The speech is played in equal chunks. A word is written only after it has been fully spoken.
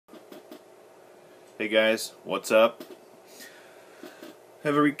Hey guys, what's up? I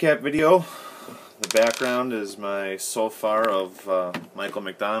have a recap video. The background is my so far of Michael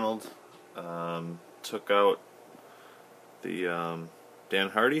McDonald. Took out the Dan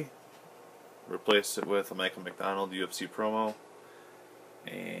Hardy, replaced it with a Michael McDonald UFC promo,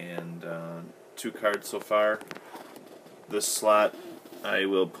 and 2 cards so far. This slot I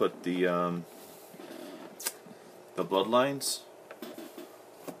will put the Bloodlines.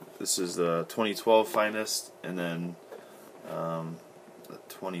 This is the 2012 finest, and then the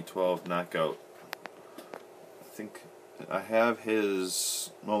 2012 knockout. I think I have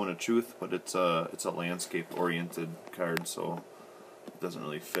his Moment of Truth, but it's a landscape oriented card, so it doesn't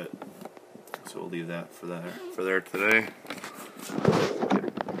really fit. So we'll leave that for there today.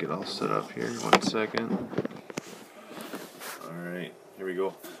 Get all set up here. 1 second. All right, here we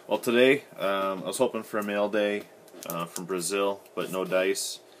go. Well, today I was hoping for a mail day from Brazil, but no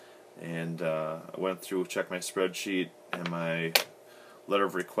dice. And I went through, checked my spreadsheet and my letter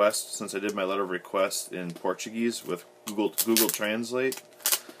of request. Since I did my letter of request in Portuguese with Google Translate,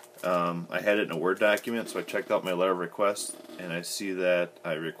 I had it in a Word document, so I checked out my letter of request, and I see that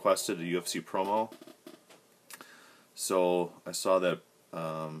I requested a UFC promo. So I saw that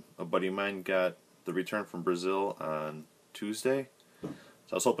a buddy of mine got the return from Brazil on Tuesday. So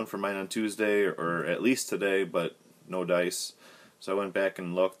I was hoping for mine on Tuesday, or at least today, but no dice. So I went back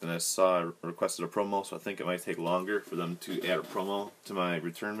and looked, and I saw I requested a promo, so I think it might take longer for them to add a promo to my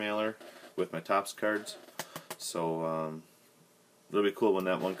return mailer with my Topps cards. So it'll be cool when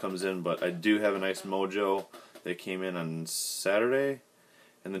that one comes in, but I do have a nice Mojo that came in on Saturday,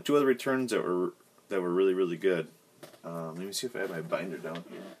 and then 2 other returns that were really, really good. Let me see if I have my binder down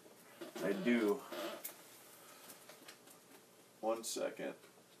here. I do. 1 second.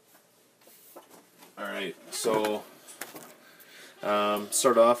 Alright, so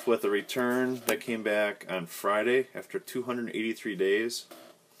start off with a return that came back on Friday after 283 days.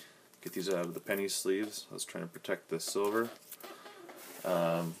 Get these out of the penny sleeves. I was trying to protect the silver.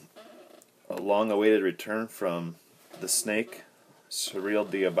 A long-awaited return from the Snake, Surreal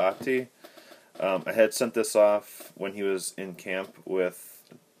Diabate. I had sent this off when he was in camp with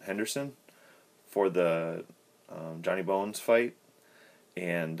Henderson for the Johnny Bones fight,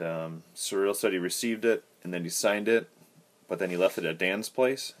 and Surreal said he received it and then he signed it, but then he left it at Dan's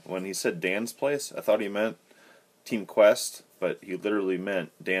place. When he said Dan's place, I thought he meant Team Quest, but he literally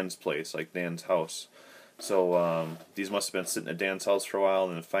meant Dan's place, like Dan's house. So these must have been sitting at Dan's house for a while,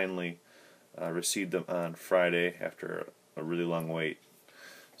 and then finally received them on Friday after a really long wait.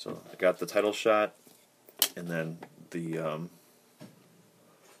 So I got the title shot, and then the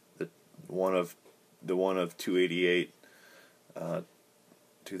one of 288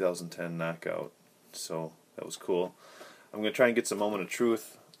 2010 knockout. So that was cool. I'm going to try and get some Moment of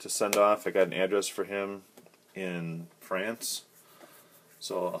Truth to send off. I got an address for him in France,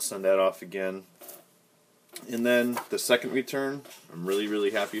 so I'll send that off again. And then the second return, I'm really,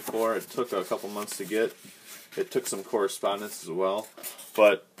 really happy for. It took a couple months to get. It took some correspondence as well.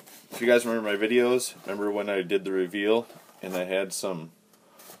 But if you guys remember my videos, remember when I did the reveal and I had some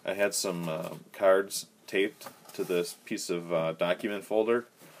cards taped to this piece of document folder,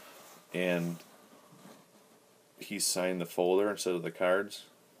 and he signed the folder instead of the cards?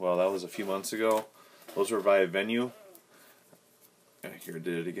 Well, that was a few months ago. Those were via Venue. Here, I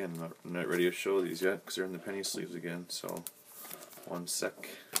did it again. I'm not ready to show these yet because they're in the penny sleeves again. So, 1 sec.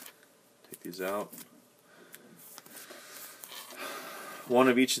 Take these out. One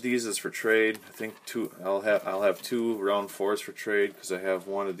of each of these is for trade. I think 2. I'll have 2 round 4s for trade because I have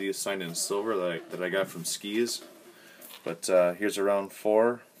one of these signed in silver that I got from Skis. But here's a round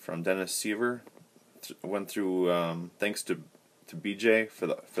 4 from Dennis Seaver. Went through thanks to BJ for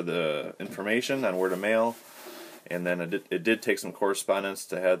the information on where to mail, and then it did take some correspondence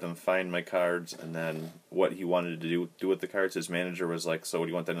to have them find my cards, and then what he wanted to do with the cards. His manager was like, "So what do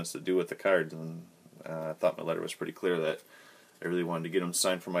you want Dennis to do with the cards?" And I thought my letter was pretty clear that I really wanted to get them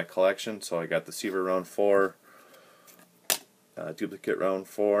signed for my collection. So I got the Seaver round 4, duplicate round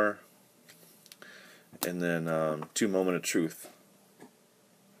 4, and then 2 Moment of Truth,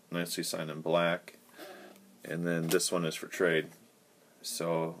 nicely signed in black. And then this one is for trade.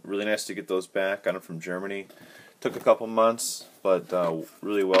 So really nice to get those back. Got them from Germany. Took a couple months, but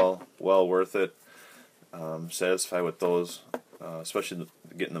really well worth it. Satisfied with those, especially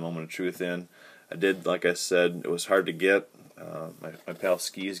getting the Moment of Truth in. I did, like I said, it was hard to get. My pal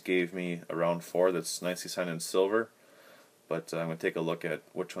Skis gave me a round 4 that's nicely signed in silver. But I'm going to take a look at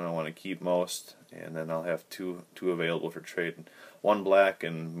which one I want to keep most, and then I'll have two available for trade. 1 black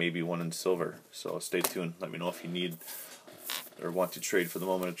and maybe 1 in silver. So stay tuned. Let me know if you need or want to trade for the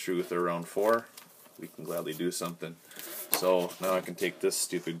Moment of Truth or round 4. we can gladly do something. So now I can take this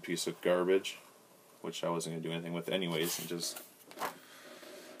stupid piece of garbage, which I wasn't going to do anything with anyways, and just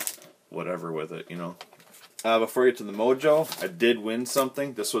whatever with it, you know. Before I get to the Mojo, I did win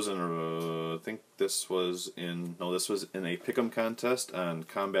something. This was in I think this was in a pick'em contest on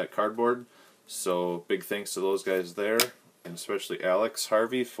Combat Cardboard. So big thanks to those guys there, and especially Alex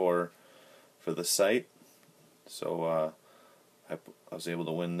Harvey for the site. So I was able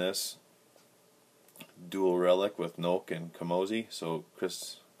to win this dual relic with Noak and Kamosi. So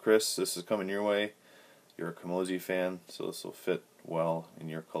Chris, this is coming your way. You're a Kamosi fan, so this will fit well in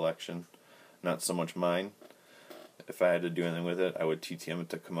your collection. Not so much mine. If I had to do anything with it, I would TTM it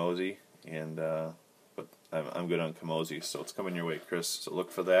to Kamosi, and but I'm good on Kamosi, so it's coming your way, Chris. So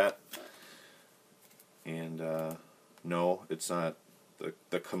look for that. And no, it's not.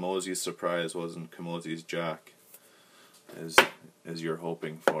 The Kamosi surprise wasn't Kamosi's jock, as you're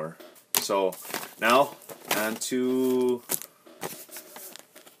hoping for. So now on to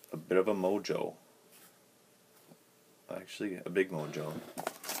a bit of a Mojo. Actually, a big Mojo.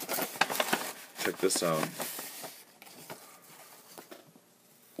 Check this out.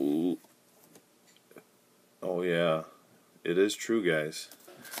 Ooh. Oh yeah, it is true, guys.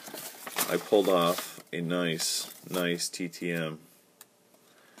 I pulled off a nice TTM,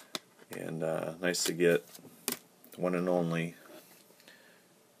 and nice to get one and only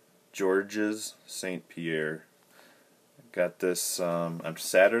Georges St. Pierre. Got this on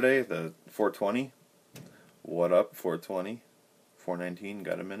Saturday, the 420. What up, 420? 419.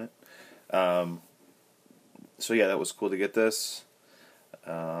 Got a minute. So yeah, that was cool to get this.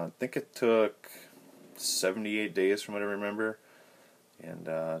 I think it took 78 days from what I remember, and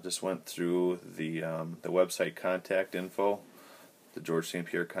just went through the website contact info, the George St.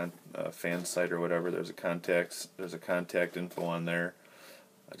 Pierre fan site or whatever. There's a contact info on there.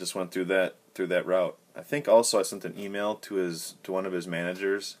 I just went through that route. I think also I sent an email to one of his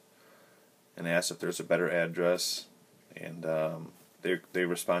managers and asked if there's a better address, and they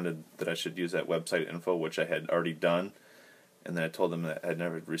responded that I should use that website info, which I had already done. And then I told them that I'd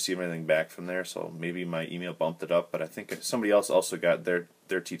never received anything back from there, so maybe my email bumped it up, but I think somebody else also got their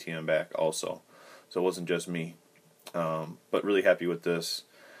TTM back also. So it wasn't just me. But really happy with this.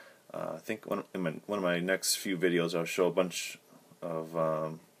 I think in one of my next few videos I'll show a bunch of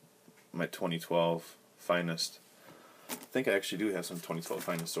my 2012 finest. I think I actually do have some 2012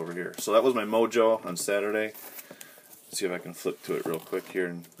 finest over here. So that was my Mojo on Saturday. Let's see if I can flip to it real quick here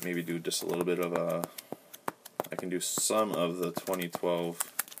and maybe do just a little bit of I can do some of the 2012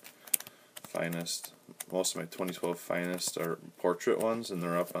 finest. Most of my 2012 finest are portrait ones, and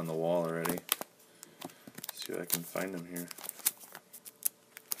they're up on the wall already. Let's see if I can find them here.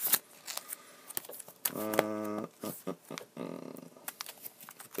 What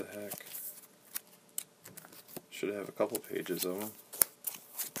the heck? Should have a couple pages of them.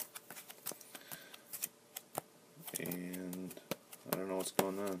 And I don't know what's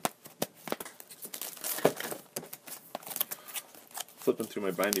going on. Flipping through my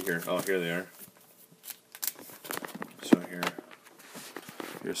binder here. Oh, here they are. So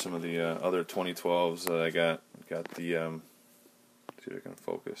here's some of the other 2012s that I got. Got the see if I can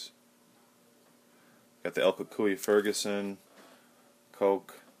focus. Got the El Kukui Ferguson,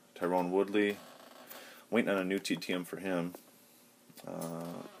 Coke, Tyrone Woodley. Waiting on a new TTM for him.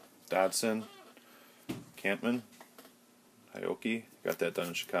 Dodson, Campman, Hioki. Got that done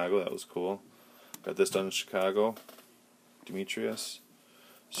in Chicago. That was cool. Got this done in Chicago. Demetrius,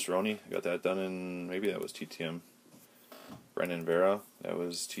 Stroni, I got that done in, maybe that was TTM. Brendan Vera, that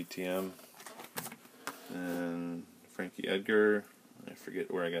was TTM. And Frankie Edgar, I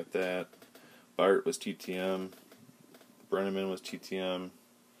forget where I got that. Bart was TTM. Brenneman was TTM.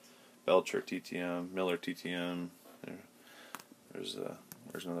 Belcher TTM. Miller TTM. There's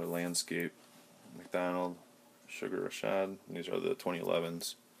another landscape. McDonald, Sugar Rashad. These are the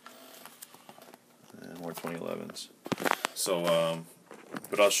 2011s. And more 2011s. So,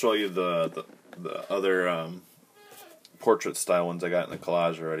 but I'll show you the other portrait style ones I got in the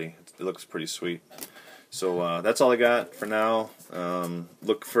collage already. It looks pretty sweet. So that's all I got for now.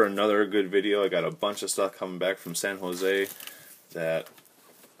 Look for another good video. I got a bunch of stuff coming back from San Jose that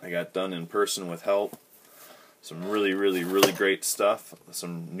I got done in person with help. Some really great stuff.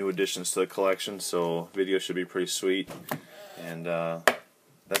 Some new additions to the collection. So video should be pretty sweet. And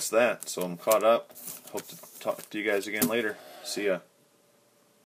that's that. So I'm caught up. Hope to talk to you guys again later. See ya.